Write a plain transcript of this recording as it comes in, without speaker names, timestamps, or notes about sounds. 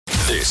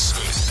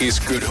This is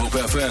Good Hope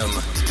FM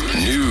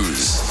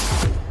News.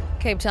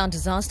 Cape Town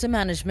Disaster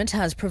Management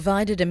has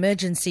provided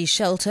emergency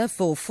shelter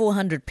for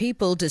 400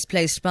 people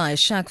displaced by a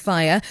shack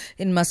fire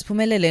in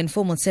Masiphumelele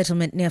informal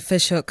settlement near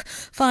Fish Hoek.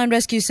 Fire and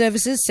rescue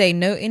services say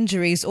no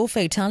injuries or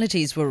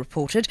fatalities were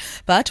reported,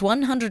 but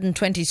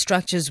 120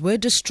 structures were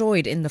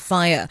destroyed in the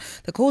fire.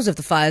 The cause of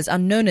the fire is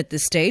unknown at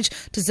this stage.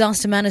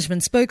 Disaster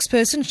Management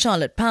spokesperson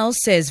Charlotte Powell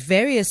says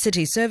various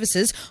city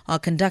services are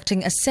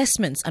conducting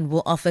assessments and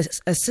will offer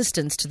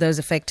assistance to those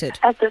affected.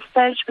 At this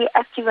stage, we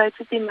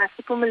activated the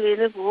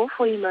Masiphumelele wall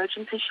for emergency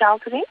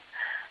sheltering.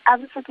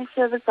 Other city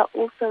services are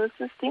also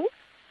assisting.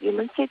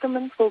 Human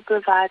settlements will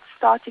provide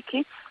starter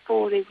kits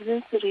for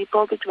residents to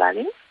rebuild their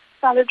dwellings.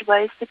 Solid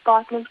waste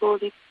departments will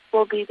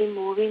be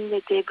removing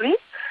the debris.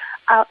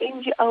 Our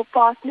NGO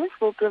partners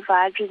will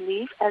provide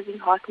relief, as in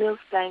hot meals,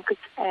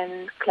 blankets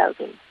and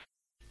clothing.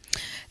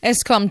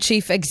 Eskom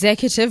Chief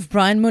Executive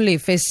Brian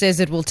Molefe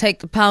says it will take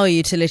the power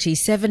utility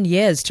 7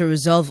 years to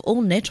resolve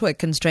all network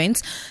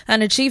constraints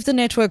and achieve the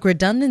network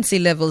redundancy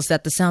levels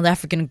that the South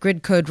African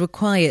Grid Code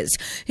requires.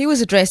 He was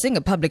addressing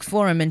a public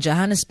forum in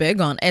Johannesburg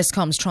on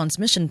Eskom's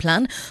transmission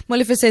plan.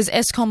 Molefe says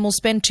Eskom will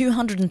spend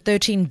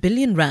 213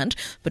 billion rand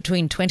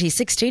between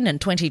 2016 and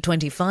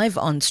 2025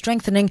 on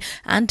strengthening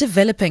and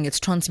developing its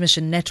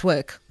transmission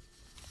network.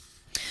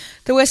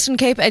 The Western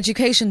Cape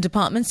Education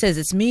Department says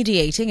it's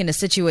mediating in a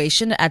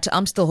situation at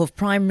Amstelhof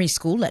Primary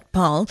School at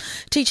Paarl.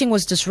 Teaching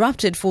was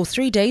disrupted for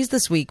 3 days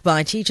this week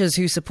by teachers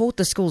who support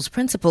the school's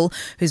principal,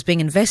 who's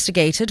being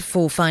investigated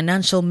for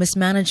financial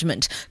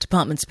mismanagement.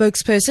 Department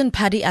spokesperson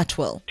Paddy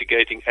Atwell.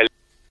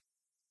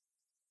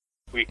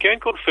 We can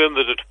confirm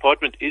that the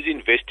department is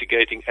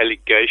investigating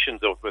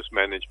allegations of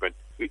mismanagement.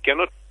 We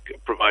cannot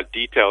provide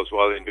details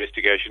while the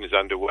investigation is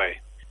underway.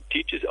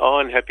 Teachers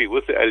are unhappy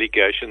with the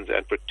allegations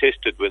and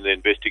protested when the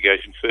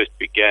investigation first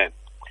began.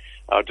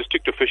 Our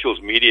district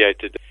officials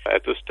mediated.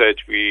 At this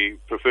stage, we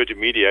prefer to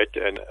mediate,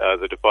 and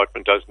the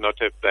department does not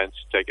have plans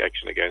to take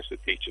action against the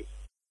teachers.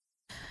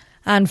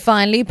 And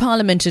finally,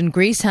 Parliament in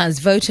Greece has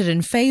voted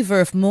in favour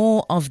of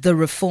more of the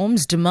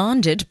reforms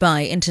demanded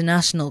by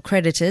international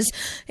creditors.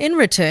 In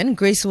return,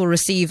 Greece will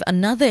receive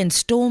another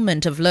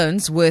instalment of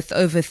loans worth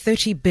over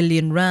 30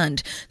 billion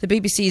rand. The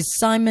BBC's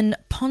Simon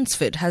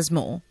Ponsford has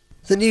more.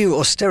 The new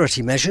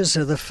austerity measures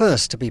are the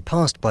first to be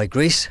passed by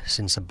Greece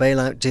since a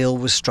bailout deal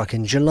was struck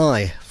in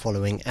July,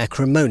 following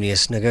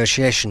acrimonious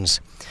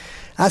negotiations.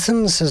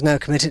 Athens has now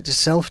committed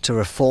itself to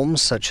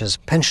reforms such as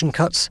pension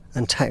cuts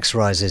and tax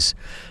rises.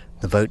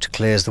 The vote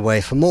clears the way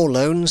for more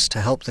loans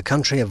to help the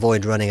country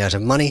avoid running out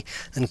of money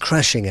and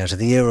crashing out of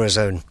the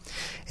Eurozone.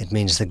 It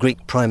means the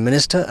Greek Prime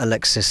Minister,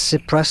 Alexis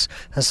Tsipras,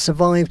 has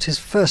survived his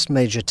first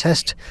major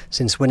test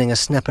since winning a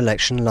snap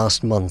election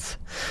last month.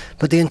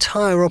 But the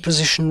entire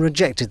opposition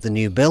rejected the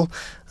new bill,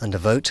 and a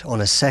vote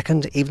on a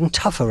second, even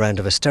tougher round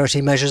of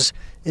austerity measures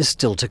is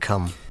still to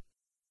come.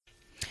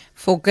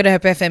 For Good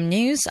Hope FM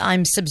News,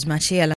 I'm Sibs Matiela.